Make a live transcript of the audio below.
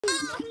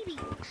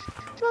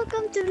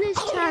Welcome to this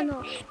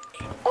channel.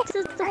 This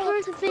is the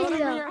first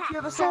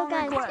video. So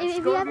guys,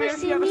 if you ever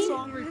see me,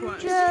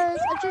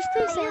 just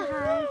please say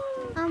hi.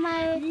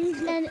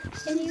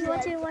 And you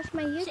want to watch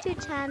my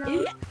YouTube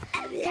channel,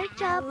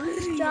 search up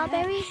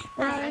Strawberry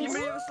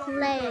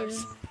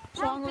Aliceplayz.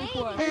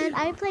 And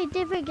I play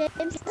different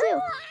games too.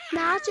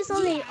 Now it's just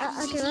only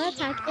a gorilla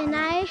attack, and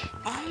I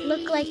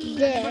look like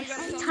this.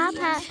 Top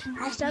hat,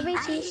 a strawberry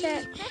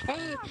t-shirt,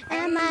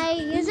 and my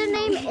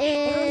username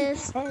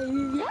is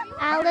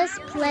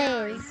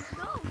Aliceplayz.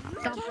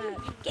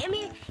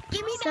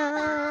 So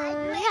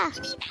yeah,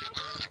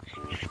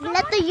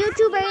 let the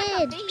YouTuber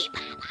in.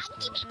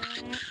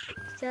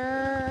 So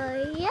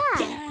yeah,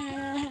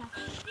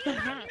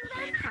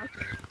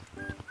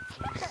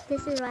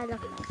 this is what I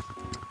look like.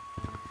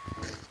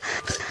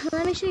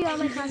 Let me show you all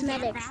my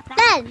cosmetics.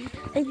 Then!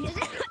 It's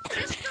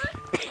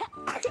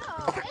a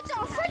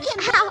freaking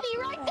baby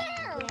right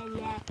there!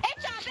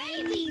 It's a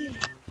baby!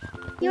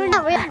 You're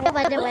not real,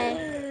 by the way.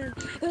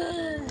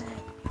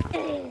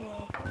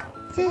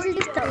 This is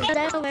the stuff that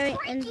I'm wearing,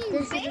 and this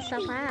is the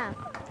stuff I have.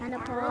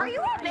 Pineapple. Are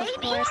you a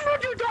baby? What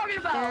are you talking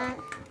about?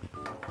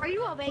 Are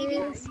you a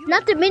baby?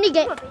 Not the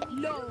minigame.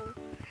 No.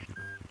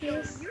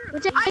 Yes.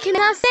 Which I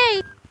cannot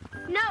say.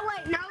 No,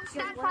 wait, no,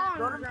 stop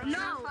calling.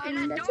 No,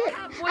 and that's it.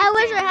 I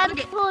wish I had a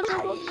full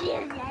table.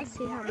 Let's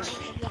see how much.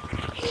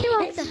 She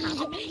wants to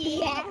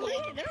have.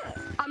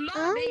 I'm not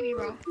a baby,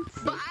 bro.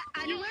 But I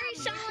know where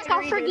he's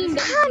how freaking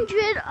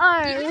 100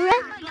 are.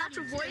 My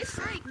natural voice.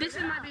 This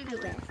is my baby.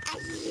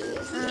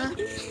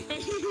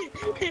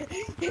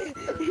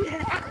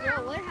 Yo,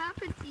 what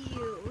happened to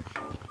you?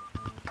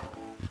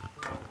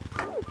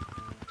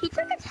 He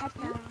took his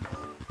headphones.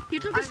 He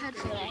took his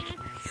headphones.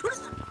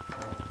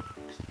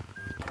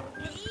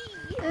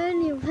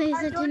 Anyways, I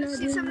Do you want to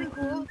see something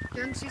cool?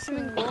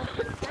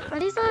 Are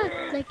these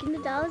like in the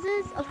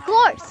thousands? Of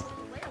course!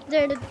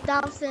 They're the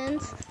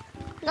thousands.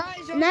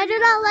 Guys, and I do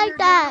not like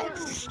that.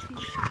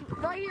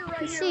 Right here,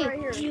 right see, here,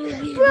 right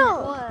here.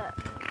 Bro, what?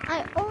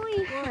 I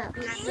only have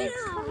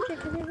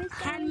 600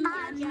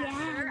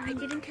 I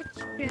didn't catch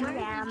you.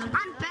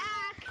 I'm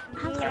back. I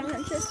have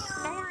 700.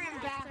 Don't worry, I'm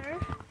back.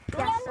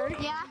 Yes, sir.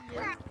 Yeah.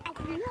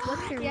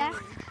 What's your name?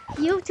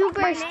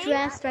 YouTuber is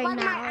stressed right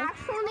now. My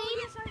actual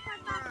name?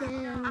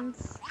 And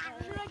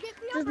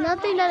there's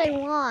nothing that I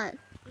want.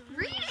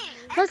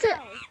 Plus, I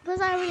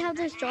already have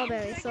the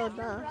strawberry, so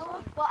duh.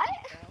 What?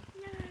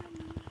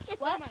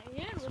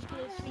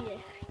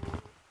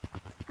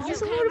 Is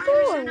this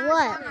horrible or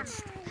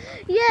what?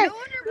 Yes.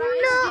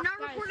 No.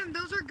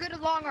 Those are good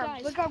long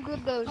arms. Look how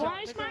good those are.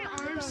 Why is my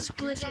arm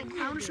splitting?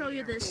 I want to show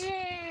you this.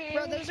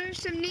 Bro, those are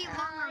some neat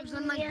long arms,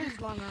 unlike these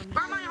long arms.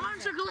 Bro, my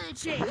arms are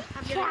glitching.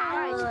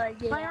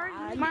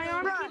 My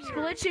arm keeps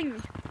glitching.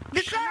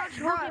 This guy,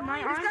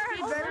 My arm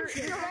keeps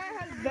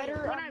has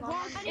better. When I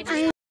walk,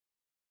 I